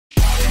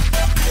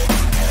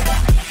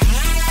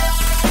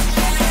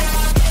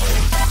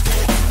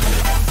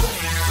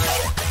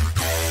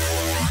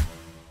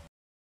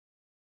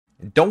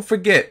And don't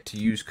forget to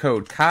use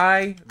code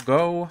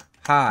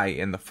KaiGoHi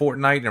in the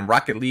Fortnite and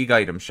Rocket League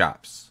item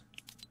shops.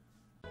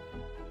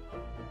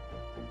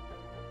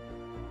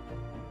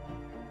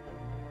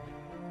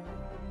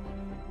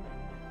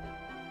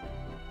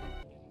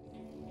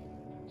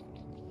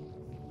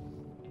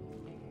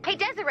 Hey,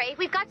 Desiree,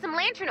 we've got some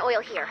lantern oil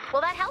here.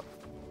 Will that help?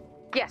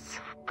 Yes.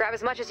 Grab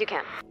as much as you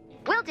can.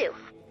 Will do.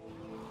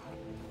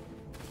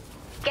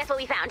 Guess what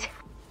we found?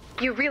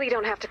 You really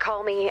don't have to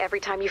call me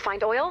every time you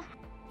find oil.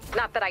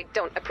 Not that I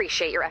don't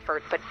appreciate your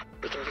effort, but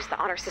we can use the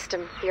honor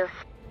system here.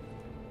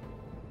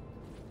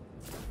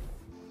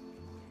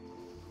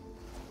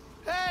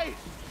 Hey!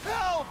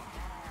 Help!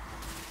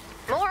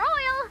 More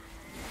oil!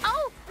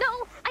 Oh,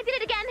 no, I did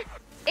it again.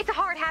 It's a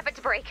hard habit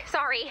to break,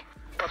 sorry.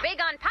 We're big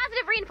on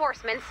positive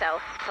reinforcement, so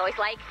it's always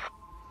like,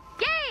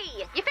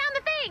 yay! You found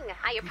the thing!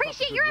 I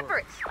appreciate your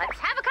efforts. Let's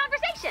have a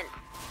conversation.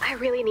 I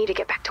really need to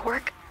get back to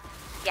work.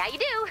 Yeah, you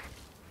do.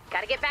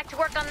 Gotta get back to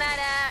work on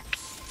that,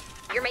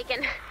 you're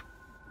making.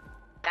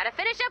 Gotta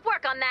finish up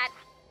work on that.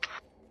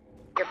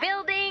 You're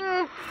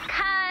building,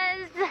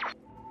 cuz...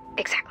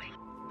 Exactly.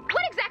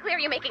 What exactly are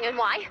you making and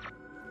why?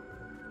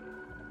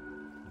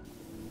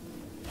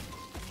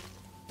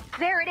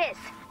 There it is.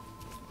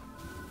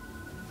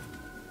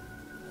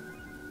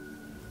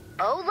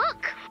 Oh,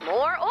 look!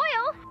 More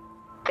oil!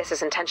 This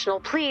is intentional.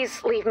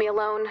 Please leave me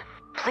alone.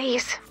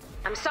 Please.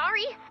 I'm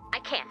sorry, I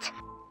can't.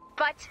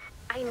 But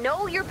I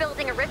know you're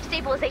building a rift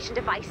stabilization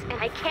device,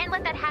 and I can't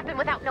let that happen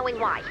without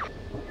knowing why.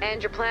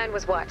 And your plan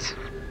was what?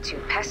 To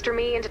pester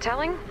me into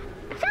telling?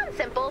 It sounds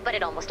simple, but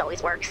it almost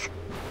always works.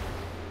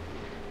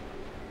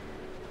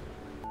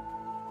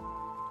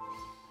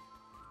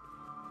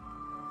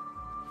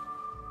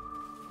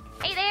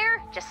 Hey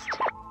there, just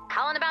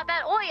calling about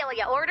that oil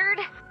you ordered.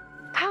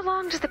 How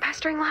long does the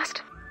pestering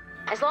last?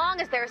 As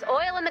long as there's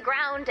oil in the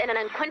ground and an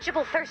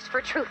unquenchable thirst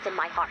for truth in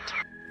my heart.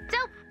 So,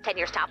 10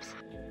 years tops.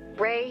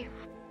 Ray,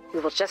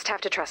 you will just have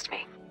to trust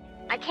me.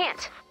 I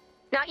can't.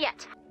 Not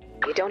yet.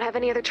 You don't have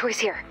any other choice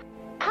here.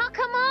 Oh,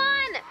 come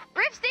on!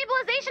 Rift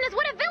stabilization is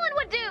what a villain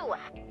would do!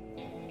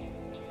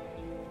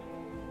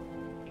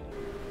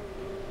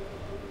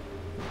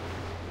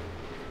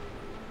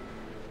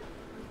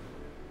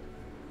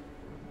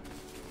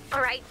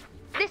 Alright,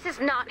 this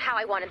is not how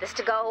I wanted this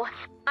to go.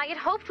 I had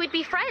hoped we'd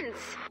be friends.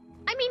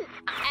 I mean,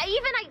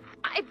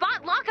 I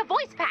bought Locke a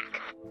voice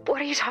pack. What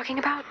are you talking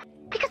about?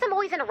 Because I'm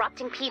always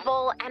interrupting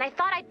people, and I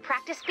thought I'd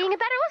practice being a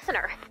better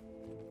listener.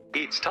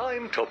 It's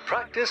time to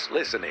practice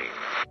listening.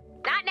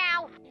 Not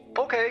now.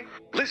 Okay,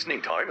 listening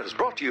time is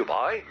brought to you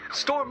by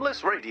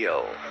Stormless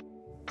Radio.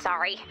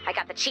 Sorry, I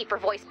got the cheaper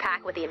voice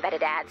pack with the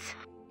embedded ads.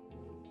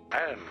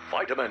 And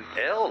Vitamin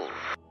L.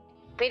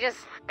 We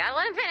just gotta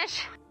let him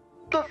finish.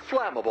 The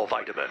flammable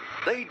vitamin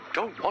they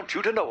don't want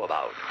you to know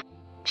about.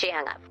 She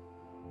hung up.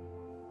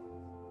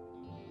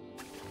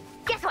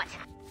 Guess what?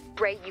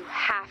 Ray, you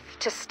have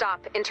to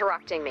stop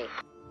interrupting me.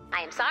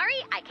 I am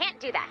sorry, I can't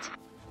do that.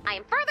 I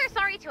am further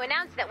sorry to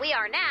announce that we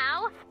are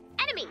now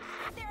enemies.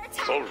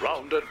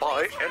 Surrounded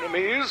by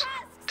enemies,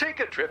 take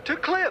a trip to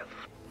Cliff.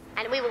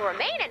 And we will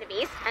remain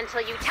enemies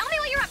until you tell me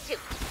what you're up to.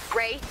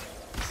 Ray,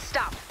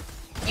 stop.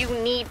 You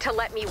need to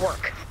let me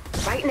work.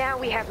 Right now,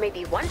 we have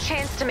maybe one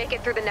chance to make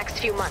it through the next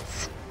few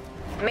months.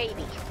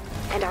 Maybe.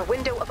 And our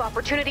window of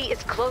opportunity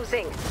is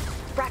closing.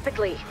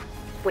 Rapidly.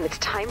 When it's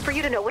time for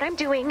you to know what I'm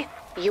doing,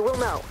 you will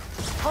know.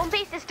 Home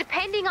base is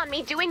depending on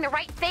me doing the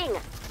right thing.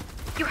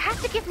 You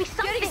have to give me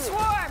something. Getting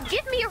swarmed.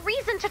 Give me a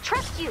reason to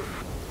trust you.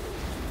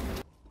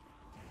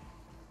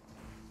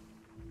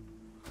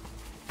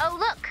 Oh,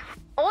 look.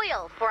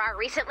 Oil for our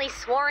recently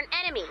sworn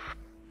enemy.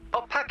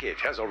 A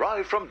package has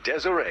arrived from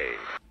Desiree.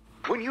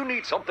 When you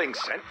need something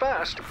sent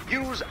fast,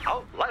 use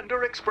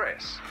Outlander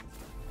Express.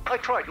 I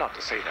tried not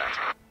to say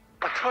that.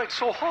 I tried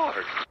so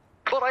hard.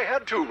 But I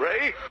had to,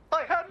 Ray.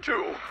 I had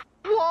to.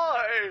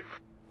 Why?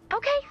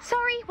 Okay,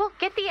 sorry. We'll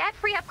get the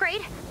ad-free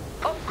upgrade.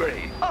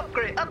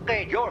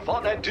 Upgrade your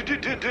fun and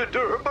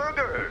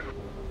burger.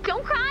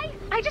 Don't cry.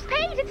 I just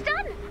paid. It's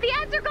done. The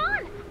ads are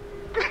gone.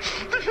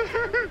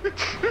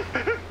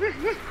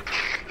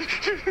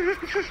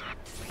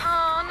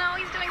 Oh, no,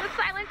 he's doing the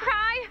silent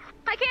cry.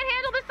 I can't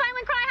handle the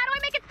silent cry. How do I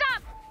make it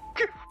stop?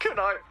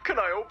 Can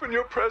I open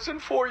your present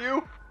for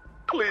you?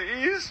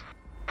 Please?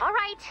 All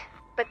right,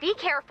 but be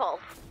careful.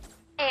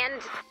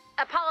 And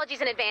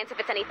apologies in advance if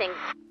it's anything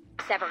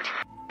severed.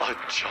 A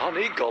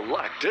Johnny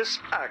Galactus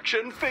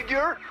action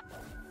figure?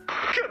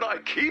 Can I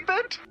keep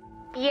it?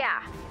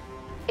 Yeah,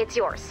 it's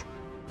yours.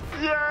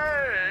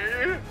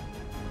 Yay!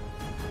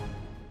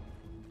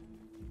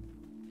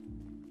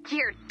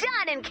 You're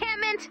done,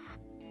 encampment!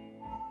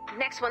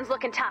 Next one's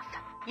looking tough.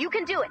 You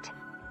can do it.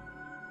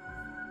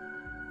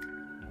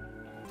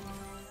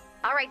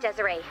 All right,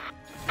 Desiree.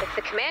 If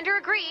the commander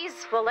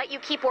agrees, we'll let you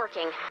keep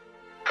working.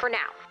 For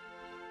now.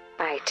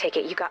 I take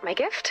it you got my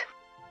gift?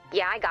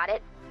 Yeah, I got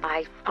it.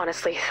 I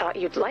honestly thought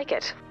you'd like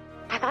it.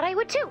 I thought I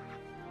would too.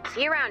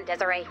 See you around,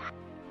 Desiree.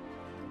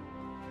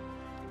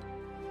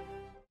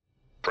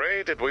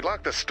 Ray, did we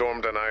lock the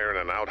Storm Denier in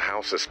an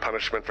outhouse as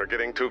punishment for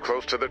getting too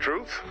close to the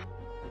truth?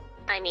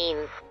 I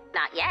mean,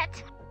 not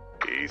yet.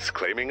 He's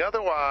claiming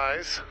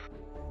otherwise.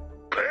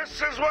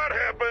 This is what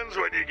happens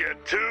when you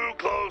get too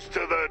close to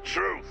the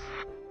truth.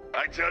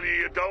 I tell you,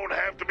 you don't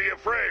have to be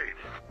afraid.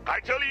 I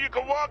tell you, you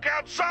can walk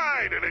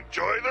outside and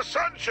enjoy the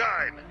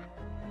sunshine.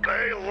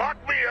 They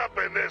locked me up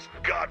in this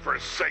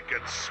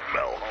godforsaken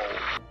smell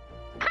hole.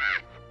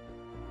 Ha!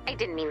 I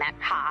didn't mean that,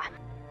 ha.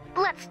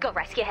 Let's go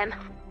rescue him.